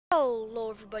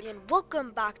everybody, and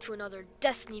welcome back to another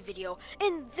Destiny video.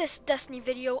 In this Destiny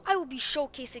video, I will be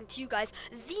showcasing to you guys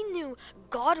the new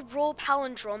God Roll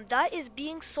Palindrome that is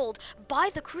being sold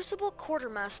by the Crucible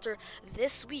Quartermaster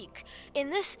this week. In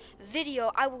this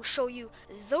video, I will show you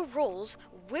the rolls,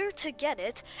 where to get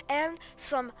it, and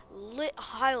some lit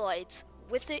highlights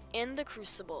with it in the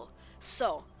Crucible.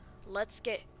 So, let's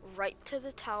get right to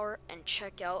the tower and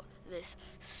check out this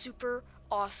super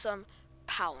awesome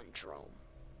Palindrome.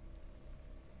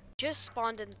 Just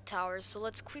spawned in the towers, so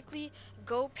let's quickly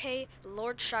go pay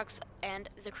Lord Shax and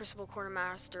the Crucible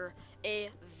Quartermaster a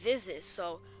visit.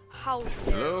 So, howdy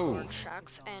there, Lord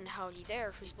Shax, and howdy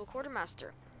there, Crucible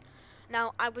Quartermaster.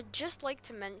 Now, I would just like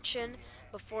to mention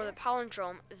before the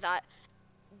Palindrome that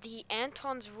the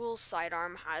Anton's Rules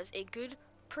sidearm has a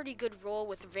pretty good roll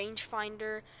with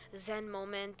Rangefinder, Zen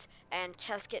Moment, and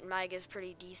Casket Mag is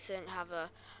pretty decent. Have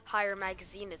a higher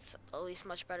magazine. It's at least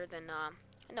much better than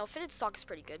no, Fitted Stock is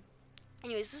pretty good.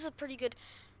 Anyways, this is a pretty good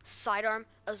sidearm,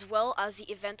 as well as the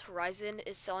Event Horizon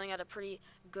is selling at a pretty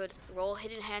good roll.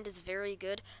 Hidden Hand is very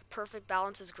good. Perfect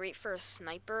Balance is great for a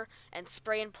sniper, and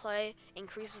Spray and Play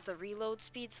increases the reload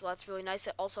speed, so that's really nice.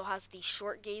 It also has the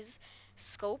Short Gaze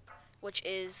scope, which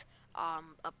is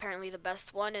apparently the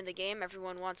best one in the game.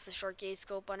 Everyone wants the Short Gaze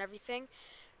scope on everything.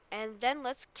 And then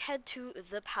let's head to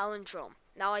the Palindrome.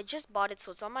 Now, I just bought it,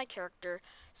 so it's on my character,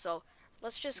 so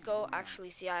let's just go. Actually,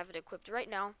 see, I have it equipped right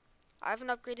now. I haven't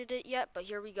upgraded it yet, but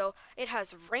here we go. It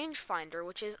has Rangefinder,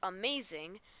 which is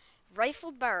amazing.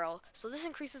 Rifled Barrel, so this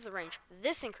increases the range.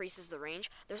 This increases the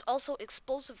range. There's also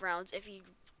Explosive Rounds if you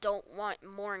don't want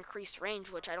more increased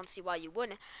range, which I don't see why you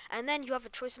wouldn't. And then you have a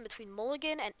choice in between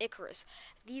Mulligan and Icarus.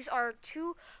 These are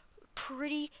two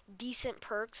pretty decent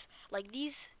perks. Like,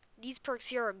 these perks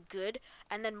here are good,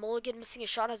 and then Mulligan, Missing a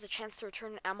Shot, has a chance to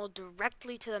return ammo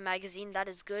directly to the magazine. That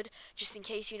is good, just in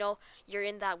case, you know, you're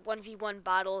in that 1v1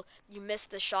 battle, you miss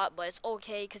the shot, but it's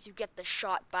okay because you get the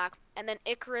shot back. And then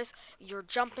Icarus, you're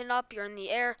jumping up, you're in the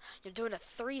air, you're doing a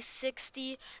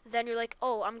 360, then you're like,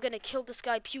 oh, I'm gonna kill this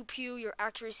guy, pew pew, your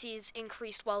accuracy is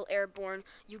increased while airborne,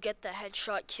 you get the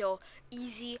headshot kill,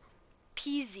 easy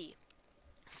peasy.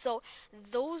 So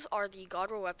those are the God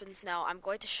Roll weapons. Now I'm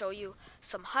going to show you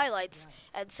some highlights,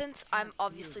 and since I'm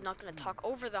obviously not going to talk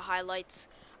over the highlights,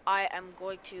 I am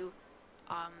going to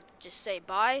just say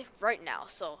bye right now.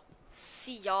 So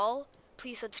see y'all.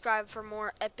 Please subscribe for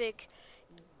more epic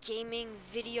gaming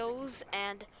videos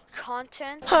and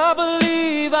content. I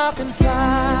believe I can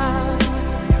fly.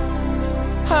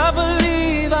 I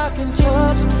believe I can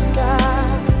touch the sky.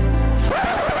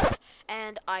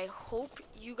 And I hope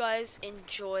you guys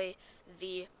enjoy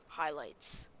the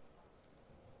highlights.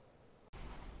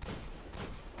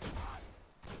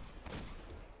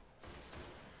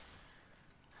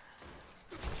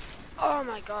 Oh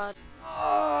my god.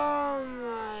 Oh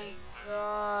my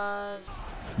god.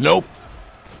 Nope.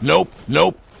 Nope.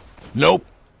 Nope. Nope.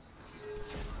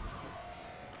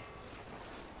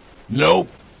 Nope.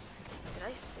 Did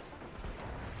I see?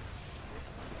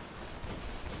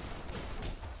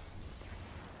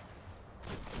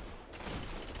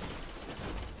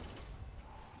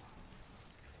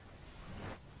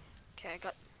 Okay, I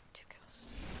got 2 kills.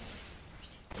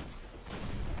 Where's he?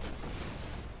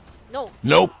 No.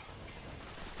 Nope.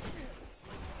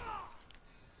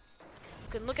 You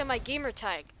can look at my gamer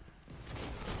tag.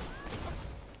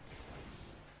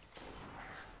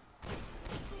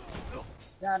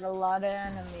 Got a lot of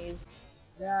enemies.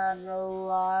 Got a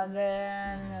lot of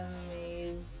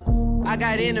enemies. I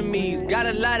got enemies, got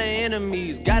a lot of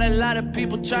enemies, got a lot of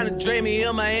people trying to drain me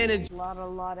of my energy. A lot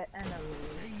of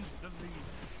enemies.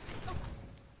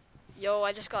 Yo,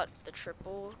 I just got the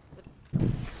triple.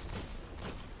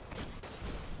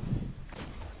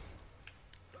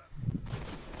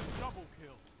 Double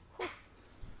kill.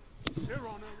 They're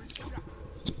on a reset.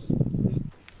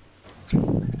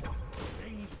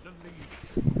 Gained the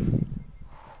lead.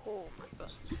 Oh my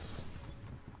goodness.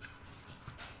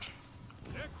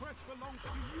 Their quest belongs to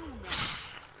you now.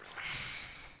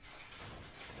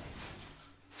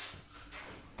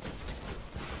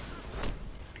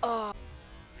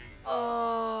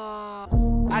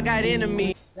 I got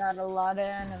enemies, Got a lot of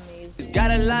enemies.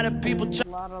 got a lot of people A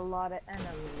lot of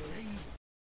enemies.